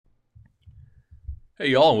Hey,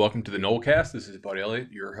 y'all, and welcome to the Nolecast. This is Buddy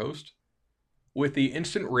Elliott, your host, with the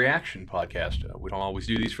Instant Reaction podcast. We don't always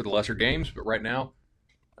do these for the lesser games, but right now,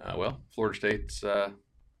 Florida State's, they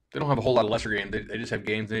don't have a whole lot of lesser games. They just have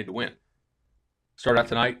games they need to win. Start out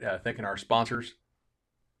tonight thanking our sponsors.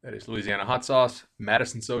 That is Louisiana Hot Sauce,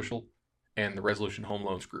 Madison Social, and the Resolution Home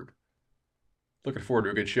Loans Group. Looking forward to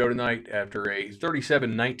a good show tonight after a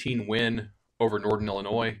 37-19 win over Northern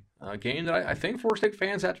Illinois, a game that I think Florida State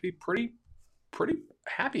fans have to be pretty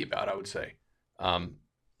happy about, I would say.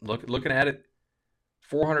 Looking at it,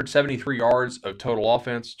 473 yards of total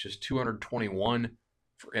offense, just 221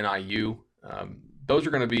 for NIU. Those are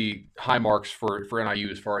going to be high marks for NIU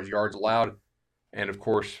as far as yards allowed. And of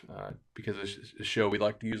course, because this is a show, we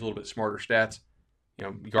like to use a little bit smarter stats.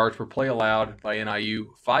 Yards per play allowed by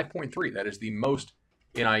NIU, 5.3. That is the most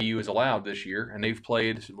NIU has allowed this year, and they've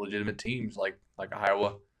played some legitimate teams like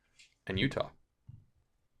Iowa and Utah.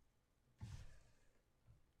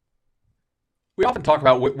 We often talk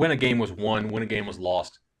about when a game was won, when a game was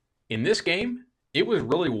lost. In this game, it was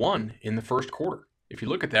really won in the first quarter. If you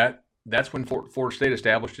look at that, that's when Florida State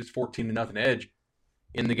established its 14-0 edge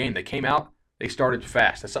in the game. They came out, they started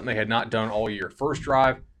fast. That's something they had not done all year. First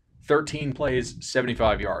drive, 13 plays,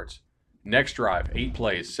 75 yards. Next drive, 8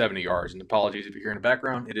 plays, 70 yards. And apologies if you're hearing the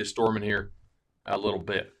background, it is storming here a little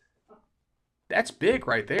bit. That's big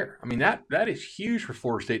right there. I mean, that is huge for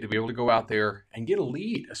Florida State to be able to go out there and get a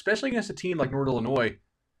lead, especially against a team like Northern Illinois,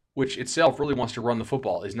 which itself really wants to run the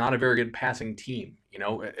football, is not a very good passing team.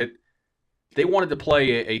 They wanted to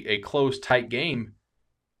play a close, tight game,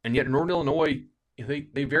 and yet Northern Illinois,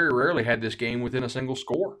 they very rarely had this game within a single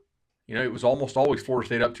score. It was almost always Florida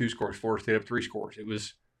State up 2 scores, Florida State up 3 scores.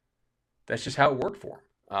 That's just how it worked for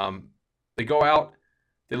them. They go out,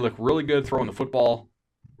 they look really good throwing the football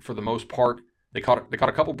for the most part. They caught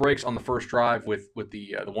a couple breaks on the first drive with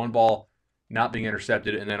the one ball not being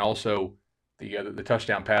intercepted, and then also the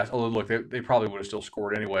touchdown pass. Although look, they probably would have still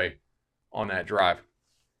scored anyway on that drive.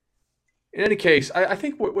 In any case, I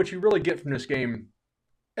think what you really get from this game,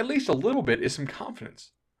 at least a little bit, is some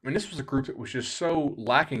confidence. I mean, this was a group that was just so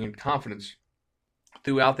lacking in confidence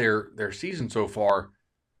throughout their season so far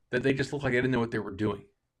that they just looked like they didn't know what they were doing.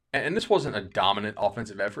 And this wasn't a dominant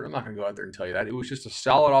offensive effort. I'm not going to go out there and tell you that. It was just a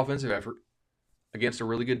solid offensive effort against a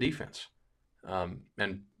really good defense.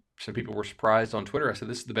 And some people were surprised on Twitter. I said,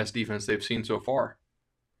 this is the best defense they've seen so far.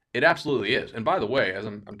 It absolutely is. And by the way, as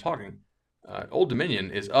I'm talking, Old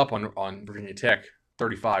Dominion is up on Virginia Tech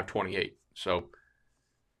 35-28. So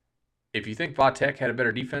if you think Va Tech had a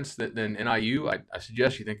better defense than NIU, I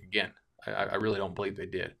suggest you think again. I really don't believe they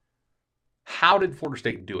did. How did Florida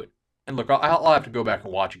State do it? And look, I'll have to go back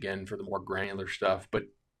and watch again for the more granular stuff. But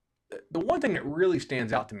the one thing that really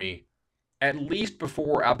stands out to me, at least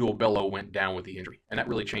before Abdul Bello went down with the injury, and that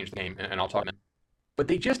really changed the game, and I'll talk about it. But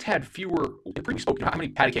they just had fewer, how many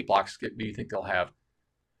patty cake blocks do you think they'll have?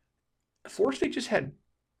 Florida State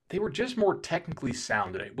they were just more technically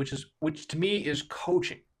sound today, which to me is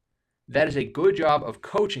coaching. That is a good job of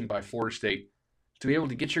coaching by Florida State to be able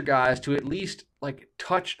to get your guys to at least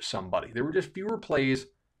touch somebody. There were just fewer plays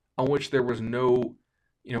on which there was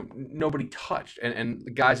nobody touched, and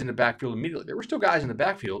the guys in the backfield immediately. There were still guys in the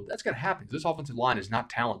backfield. That's going to happen. This offensive line is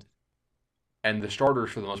not talented, and the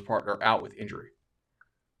starters, for the most part, are out with injury.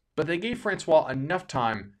 But they gave Francois enough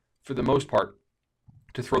time, for the most part,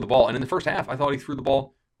 to throw the ball. And in the first half, I thought he threw the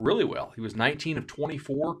ball really well. He was 19 of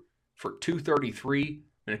 24 for 233,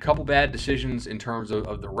 and a couple bad decisions in terms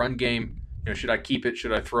of the run game. Should I keep it?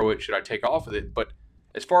 Should I throw it? Should I take off with it? But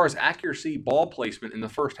as far as accuracy, ball placement in the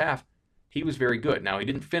first half, he was very good. Now, he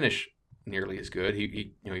didn't finish nearly as good.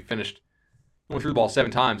 He only threw the ball 7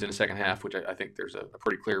 times in the second half, which I think there's a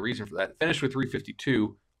pretty clear reason for that. Finished with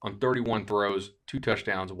 352 on 31 throws, 2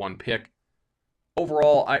 touchdowns, 1 pick.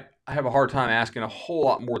 Overall, I have a hard time asking a whole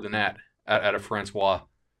lot more than that out of Francois.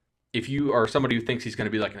 If you are somebody who thinks he's going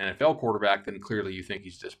to be like an NFL quarterback, then clearly you think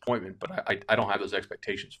he's a disappointment. But I don't have those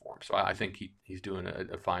expectations for him. So I think he's doing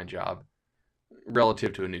a fine job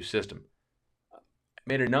relative to a new system.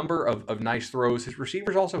 Made a number of nice throws. His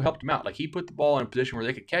receivers also helped him out. He put the ball in a position where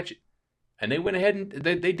they could catch it. And they went ahead and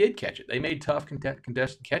they did catch it. They made tough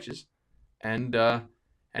contested catches and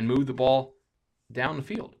moved the ball down the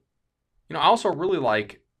field. I also really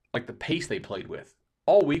like the pace they played with.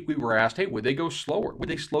 All week we were asked, hey, would they go slower? Would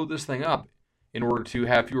they slow this thing up in order to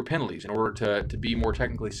have fewer penalties, in order to be more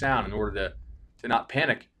technically sound, in order to not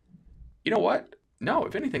panic? You know what? No,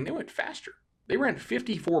 if anything, they went faster. They ran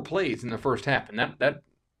 54 plays in the first half, and that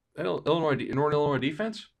Northern Illinois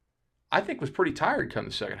defense, I think, was pretty tired come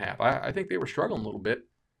the second half. I think they were struggling a little bit,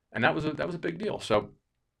 and that was a big deal. So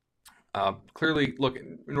clearly, look,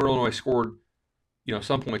 Northern Illinois scored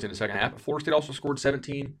some points in the second half. But Florida State also scored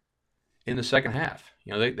 17 in the second half.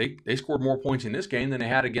 They scored more points in this game than they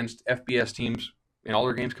had against FBS teams in all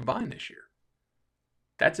their games combined this year.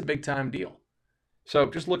 That's a big time deal. So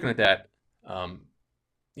just looking at that,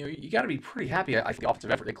 you got to be pretty happy. I think the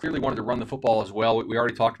offensive effort. They clearly wanted to run the football as well. We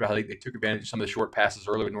already talked about how they took advantage of some of the short passes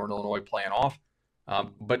early with Northern Illinois playing off.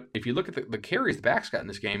 But if you look at the carries the backs got in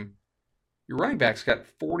this game, your running backs got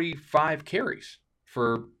 45 carries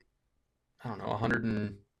for, I don't know,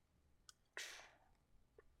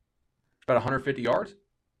 about 150 yards.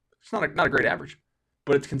 It's not a great average,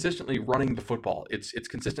 but it's consistently running the football. It's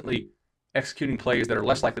consistently executing plays that are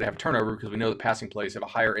less likely to have a turnover, because we know that passing plays have a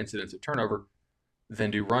higher incidence of turnover than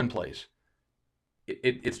do run plays.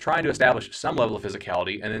 It's trying to establish some level of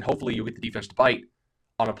physicality, and then hopefully you get the defense to bite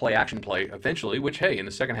on a play-action play eventually, which, hey, in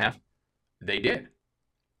the second half, they did.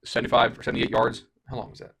 75 or 78 yards. How long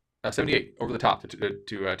was that? 78 over the top to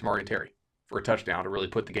Tamari Terry for a touchdown to really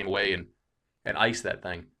put the game away and ice that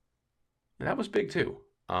thing. And that was big too.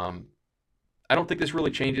 I don't think this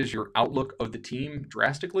really changes your outlook of the team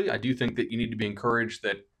drastically. I do think that you need to be encouraged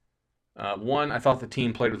that, one, I thought the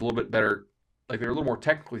team played with a little bit better, like they were a little more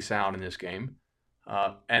technically sound in this game.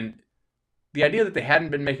 And the idea that they hadn't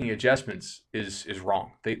been making adjustments is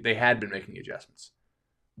wrong. They had been making adjustments.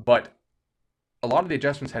 But a lot of the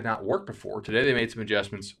adjustments had not worked before. Today they made some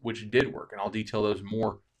adjustments which did work, and I'll detail those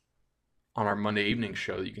more on our Monday evening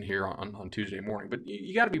show that you can hear on Tuesday morning. But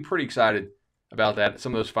you got to be pretty excited about that.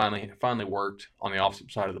 Some of those finally worked on the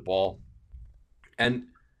opposite side of the ball. And,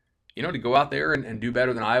 to go out there and do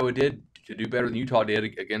better than Iowa did, to do better than Utah did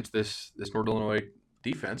against this Northern Illinois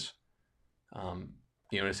defense,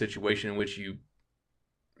 in a situation in which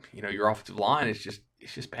your offensive line is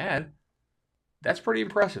just bad. That's pretty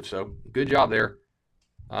impressive. So good job there.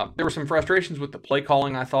 There were some frustrations with the play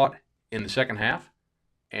calling, I thought, in the second half.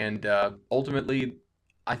 And ultimately,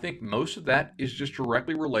 I think most of that is just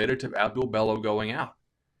directly related to Abdul Bello going out.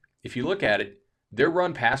 If you look at it, their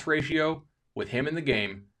run-pass ratio with him in the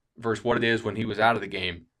game versus what it is when he was out of the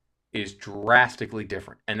game is drastically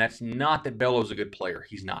different. And that's not that Bello's a good player.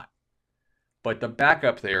 He's not. But the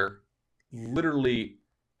backup there literally,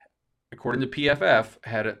 according to PFF,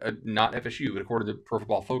 had not FSU, but according to Pro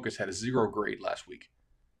Football Focus, had a 0 grade last week.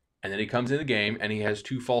 And then he comes in the game and he has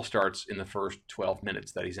 2 false starts in the first 12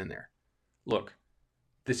 minutes that he's in there. Look,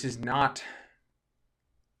 this is not,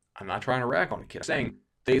 I'm not trying to rag on the kid. I'm saying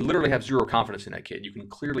they literally have 0 confidence in that kid. You can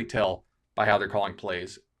clearly tell by how they're calling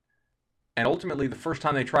plays. And ultimately, the first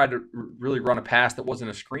time they tried to really run a pass that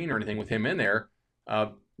wasn't a screen or anything with him in there,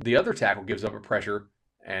 the other tackle gives up a pressure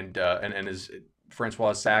and is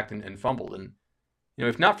Francois sacked and fumbled. And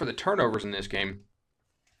if not for the turnovers in this game,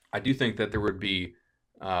 I do think that there would be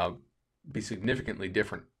significantly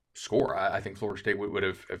different score. I think Florida State would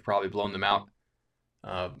have probably blown them out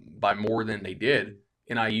by more than they did.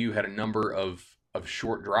 NIU had a number of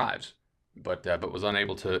short drives, but was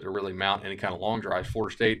unable to really mount any kind of long drives.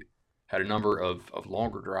 Florida State had a number of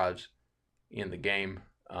longer drives in the game.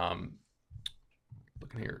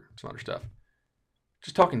 Looking here, some other stuff.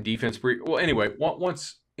 Just talking defense. Well, anyway,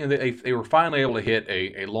 once they were finally able to hit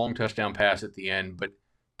a long touchdown pass at the end, but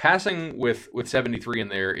passing with 73 in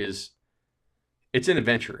there it's an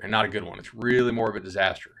adventure and not a good one. It's really more of a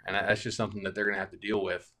disaster, and that's just something that they're going to have to deal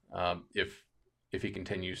with if he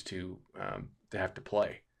continues to have to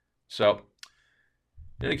play. So,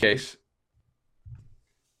 in any case,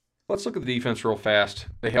 let's look at the defense real fast.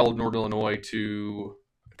 They held Northern Illinois to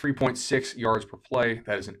 3.6 yards per play.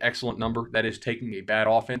 That is an excellent number. That is taking a bad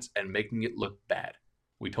offense and making it look bad.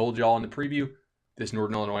 We told y'all in the preview this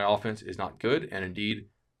Northern Illinois offense is not good, and indeed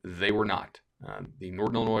they were not. The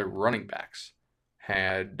Northern Illinois running backs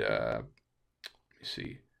had,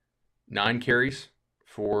 9 carries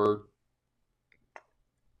for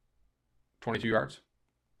 22 yards.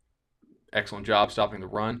 Excellent job stopping the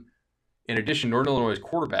run. In addition, Northern Illinois'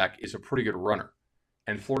 quarterback is a pretty good runner,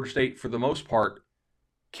 and Florida State, for the most part,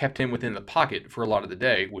 kept him within the pocket for a lot of the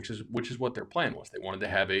day, which is what their plan was. They wanted to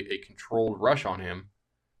have a controlled rush on him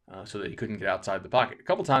so that he couldn't get outside the pocket. A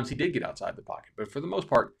couple times he did get outside the pocket, but for the most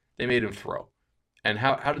part, they made him throw. And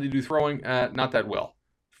how did he do throwing? Not that well.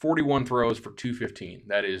 41 throws for 215.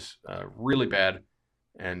 That is really bad,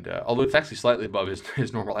 and although it's actually slightly above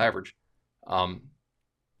his normal average.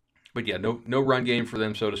 But yeah, no run game for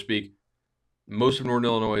them, so to speak. Most of Northern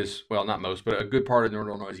Illinois', well, not most, but a good part of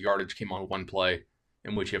Northern Illinois' yardage came on one play,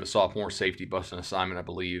 in which you have a sophomore safety bust an assignment, I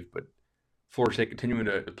believe. But Florida State continuing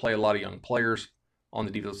to play a lot of young players on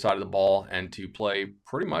the defensive side of the ball and to play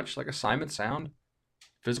pretty much like assignment sound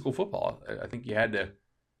physical football. I think you had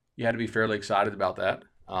to be fairly excited about that.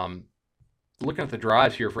 Looking at the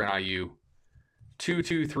drives here for NIU, 2,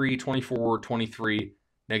 2, 3, 24, 23,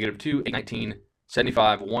 -2, 8, 19,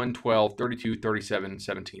 75, 1, 12, 32, 37,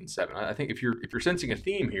 17, 7. I think if you're sensing a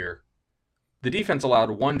theme here, the defense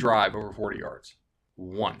allowed one drive over 40 yards.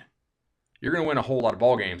 One. You're going to win a whole lot of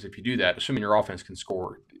ball games if you do that, assuming your offense can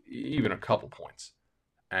score even a couple points.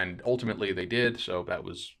 And ultimately they did, so that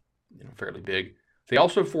was fairly big. They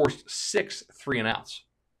also forced 6 3-and-outs.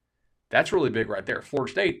 That's really big right there.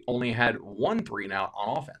 Florida State only had 1 3-and-out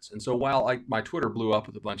on offense. And so while my Twitter blew up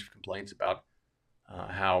with a bunch of complaints about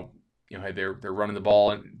how hey, they're running the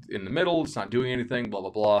ball in the middle, it's not doing anything, blah, blah,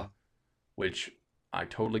 blah, which I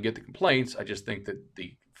totally get the complaints. I just think that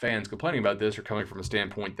the fans complaining about this are coming from a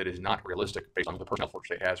standpoint that is not realistic based on the personnel Florida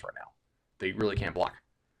State has right now. They really can't block,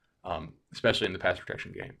 especially in the pass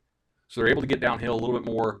protection game. So they're able to get downhill a little bit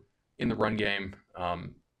more in the run game.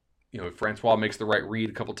 If Francois makes the right read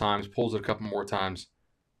a couple times, pulls it a couple more times,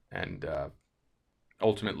 and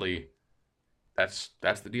ultimately that's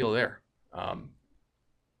the deal there.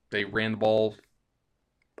 They ran the ball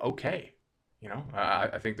okay.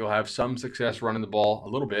 I think they'll have some success running the ball a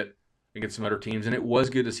little bit against some other teams, and it was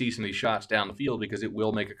good to see some of these shots down the field because it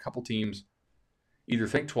will make a couple teams either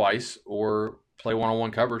think twice or play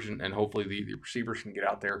one-on-one coverage, and hopefully the receivers can get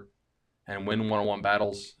out there and win one-on-one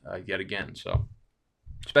battles yet again. So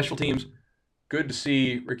special teams, good to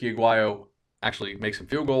see Ricky Aguayo actually make some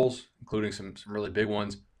field goals, including some really big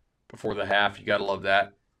ones before the half. You got to love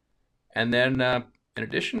that. And then in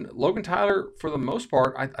addition, Logan Tyler, for the most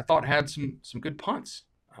part, I thought had some good punts.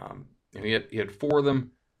 He had 4 of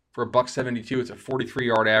them for $172. It's a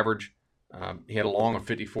 43-yard average. He had a long of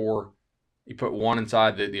 54. He put 1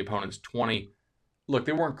 inside the opponent's 20. Look,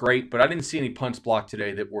 they weren't great, but I didn't see any punts blocked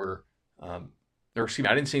today that were I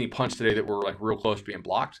didn't see any punts today that were like real close to being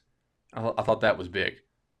blocked. I thought that was big.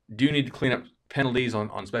 Do need to clean up penalties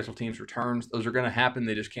on special teams returns. Those are going to happen.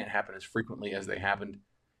 They just can't happen as frequently as they happened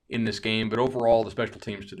in this game. But overall, the special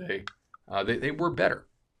teams today, they were better.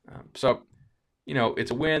 So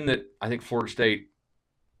it's a win that I think Florida State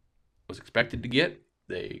was expected to get.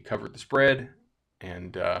 They covered the spread,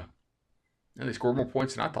 and they scored more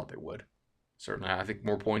points than I thought they would. Certainly, I think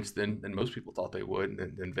more points than most people thought they would,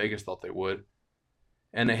 than Vegas thought they would.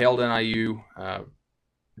 And they held NIU.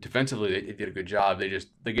 Defensively, they did a good job.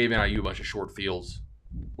 They gave NIU a bunch of short fields,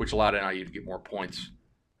 which allowed NIU to get more points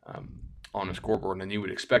on the scoreboard than you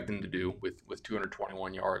would expect them to do with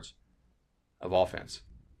 221 yards of offense.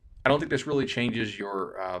 I don't think this really changes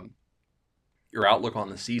your outlook on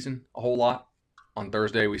the season a whole lot. On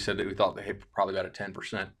Thursday, we said that we thought they had probably about a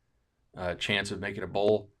 10% chance of making a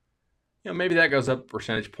bowl. Maybe that goes up a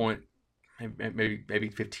percentage point, maybe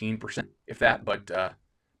 15%, if that,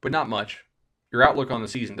 but not much. Your outlook on the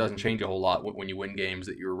season doesn't change a whole lot when you win games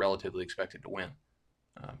that you're relatively expected to win.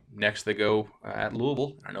 Next, they go at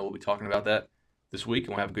Louisville. I know we'll be talking about that this week, and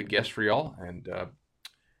we'll have a good guest for y'all. And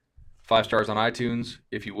 5 stars on iTunes,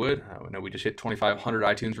 if you would. I know we just hit 2,500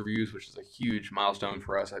 iTunes reviews, which is a huge milestone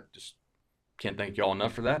for us. I just can't thank y'all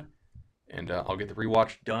enough for that. And I'll get the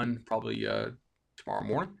rewatch done probably tomorrow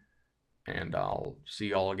morning. And I'll see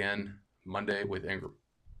y'all again Monday with Ingram.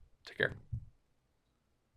 Take care.